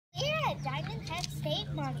at Diamond Head State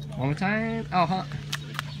Monument. One more time. Oh, huh.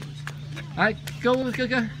 Alright, go.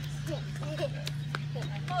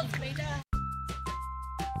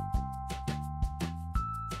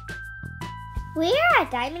 We are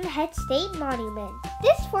at Diamond Head State Monument.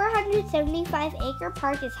 This 475-acre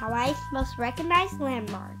park is Hawaii's most recognized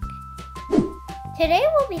landmark. Today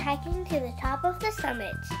we'll be hiking to the top of the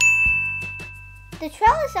summit. The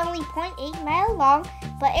trail is only 0.8 miles long,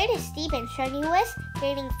 but it is steep and strenuous,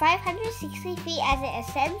 gaining 560 feet as it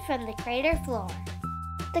ascends from the crater floor.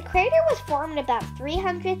 The crater was formed about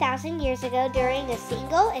 300,000 years ago during a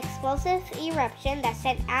single explosive eruption that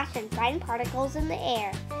sent ash and fine particles in the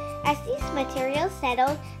air. As these materials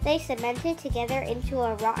settled, they cemented together into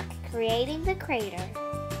a rock, creating the crater.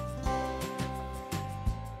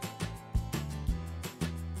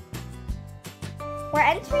 We're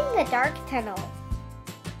entering the dark tunnel.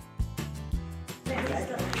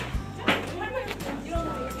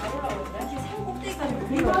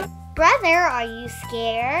 Brother, are you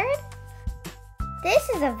scared? This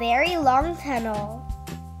is a very long tunnel.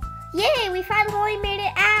 Yay, we finally made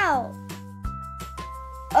it out!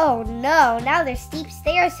 Oh no, now there's steep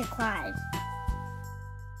stairs to climb.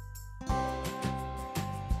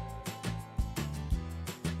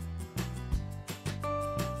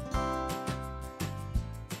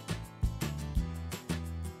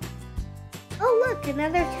 Oh look,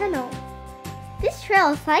 another tunnel. This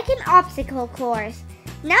trail is like an obstacle course.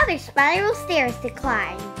 Now there's spiral stairs to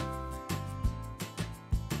climb.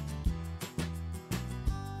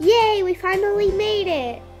 Yay, we finally made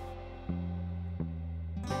it!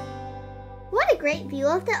 What a great view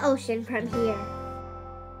of the ocean from here.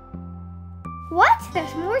 What?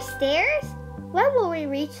 There's more stairs? When will we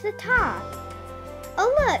reach the top?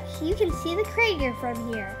 Oh look, you can see the crater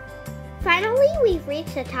from here. Finally, we've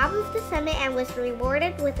reached the top of the summit and was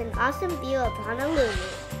rewarded with an awesome view of Honolulu.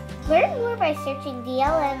 Learn more by searching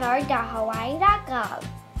dlnr.hawaii.gov.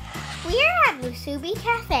 We are at Musubi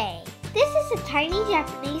Cafe. This is a tiny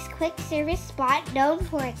Japanese quick service spot known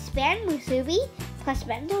for its spam musubi, plus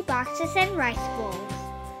bento boxes and rice bowls.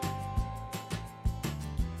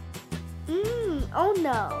 Oh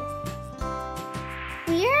no.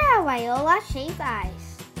 We are at Waiola shaved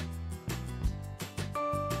ice.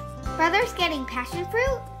 Brother's getting passion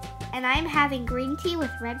fruit, and I'm having green tea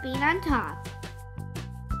with red bean on top.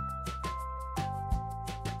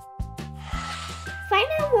 Find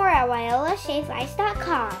out more at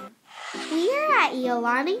WaiolaShavedIce.com. We are at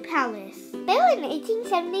Iolani Palace. Built in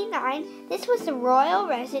 1879, this was the royal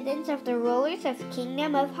residence of the rulers of the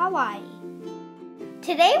Kingdom of Hawaii.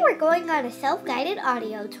 Today we're going on a self-guided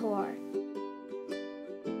audio tour.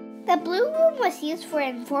 The Blue Room was used for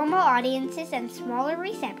informal audiences and smaller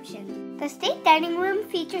receptions. The State Dining Room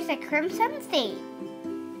features a crimson theme.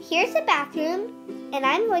 Here's the bathroom, and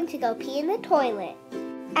I'm going to go pee in the toilet.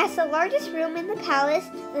 As the largest room in the palace,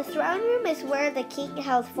 the throne room is where the king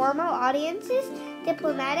held formal audiences,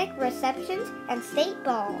 diplomatic receptions, and state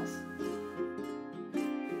balls.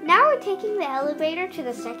 Now we're taking the elevator to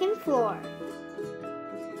the second floor.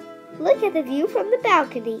 Look at the view from the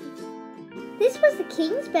balcony. This was the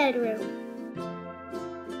king's bedroom.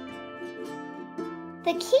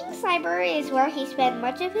 The king's library is where he spent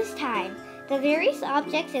much of his time. The various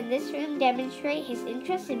objects in this room demonstrate his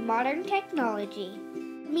interest in modern technology.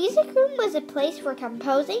 The music room was a place for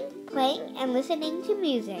composing, playing, and listening to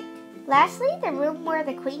music. Lastly, the room where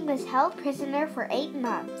the queen was held prisoner for 8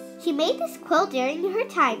 months. She made this quilt during her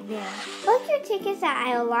time there. Book your tickets at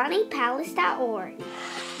IolaniPalace.org.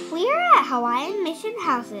 We are at Hawaiian Mission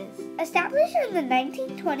Houses. Established in the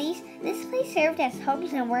 1920s, this place served as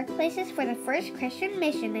homes and workplaces for the first Christian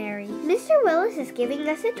missionaries. Mr. Willis is giving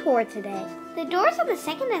us a tour today. The doors on the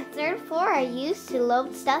second and third floor are used to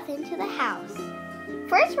load stuff into the house.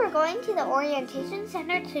 First, we're going to the Orientation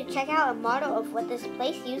Center to check out a model of what this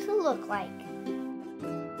place used to look like.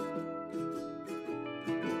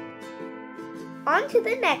 On to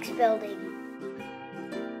the next building.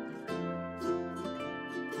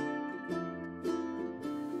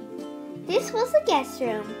 This was the guest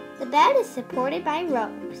room. The bed is supported by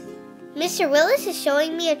ropes. Mr. Willis is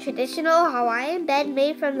showing me a traditional Hawaiian bed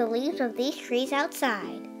made from the leaves of these trees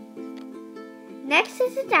outside. Next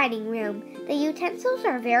is the dining room. The utensils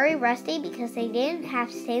are very rusty because they didn't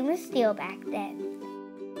have stainless steel back then.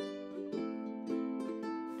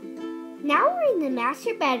 Now we're in the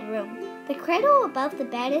master bedroom. The cradle above the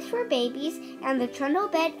bed is for babies, and the trundle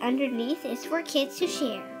bed underneath is for kids to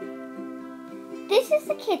share. This is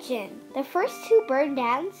the kitchen. The first 2 burned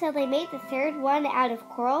down, so they made the third one out of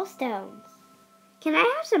coral stones. Can I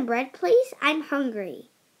have some bread, please? I'm hungry.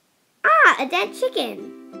 Ah, a dead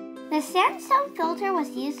chicken. The sandstone filter was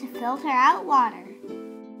used to filter out water.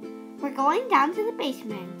 We're going down to the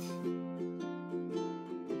basement.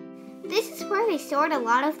 This is where they stored a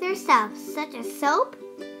lot of their stuff, such as soap,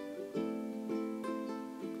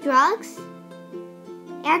 drugs,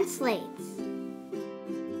 and slates.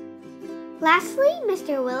 Lastly,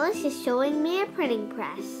 Mr. Willis is showing me a printing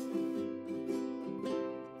press.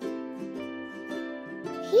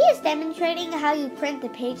 He is demonstrating how you print the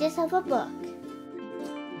pages of a book.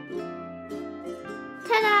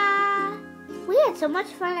 Ta-da! We had so much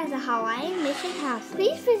fun at the Hawaiian Mission House.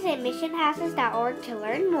 Please visit missionhouses.org to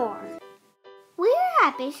learn more. We're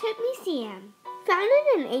at Bishop Museum. Founded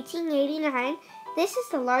in 1889, this is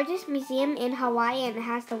the largest museum in Hawaii and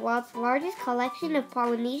has the world's largest collection of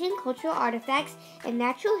Polynesian cultural artifacts and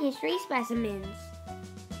natural history specimens.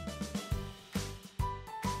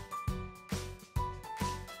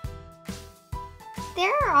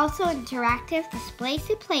 There are also interactive displays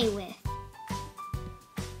to play with.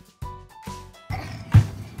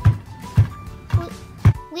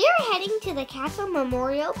 We are heading to the Castle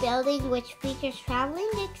Memorial Building, which features traveling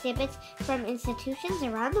exhibits from institutions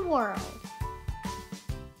around the world.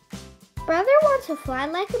 Brother wants to fly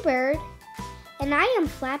like a bird, and I am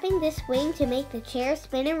flapping this wing to make the chair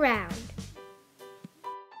spin around.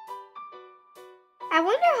 I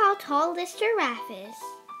wonder how tall this giraffe is.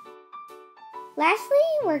 Lastly,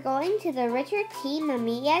 we're going to the Richard T.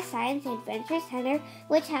 Mamiya Science Adventure Center,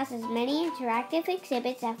 which houses many interactive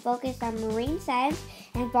exhibits that focus on marine science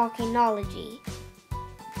and volcanology.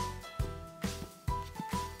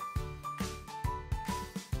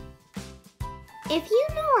 If you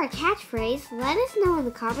know our catchphrase, let us know in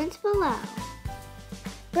the comments below.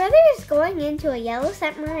 Brother is going into a yellow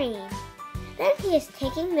submarine. Then he is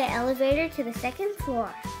taking the elevator to the second floor.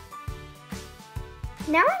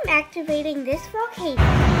 Now I'm activating this volcano.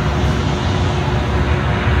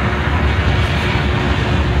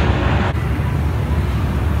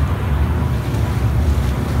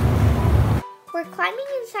 We're climbing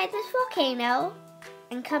inside this volcano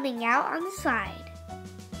and coming out on the side.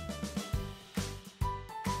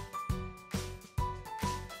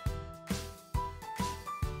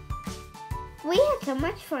 We had so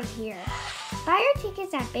much fun here. Buy your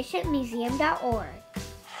tickets at bishopmuseum.org.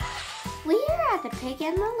 We are at the Pig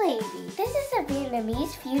and the Lady. This is a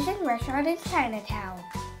Vietnamese fusion restaurant in Chinatown.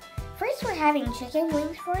 First, we're having chicken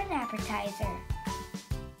wings for an appetizer.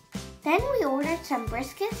 Then we ordered some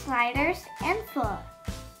brisket sliders and pho.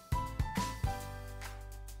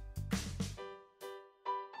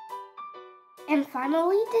 And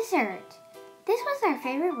finally, dessert. This was our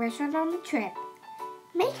favorite restaurant on the trip.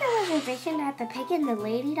 Make your reservation at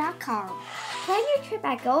thepigandthelady.com. Plan your trip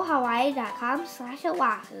at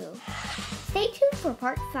gohawaii.com/Oahu. Stay tuned for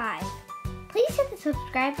part 5. Please hit the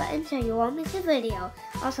subscribe button so you won't miss a video.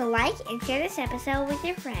 Also like and share this episode with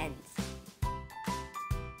your friends.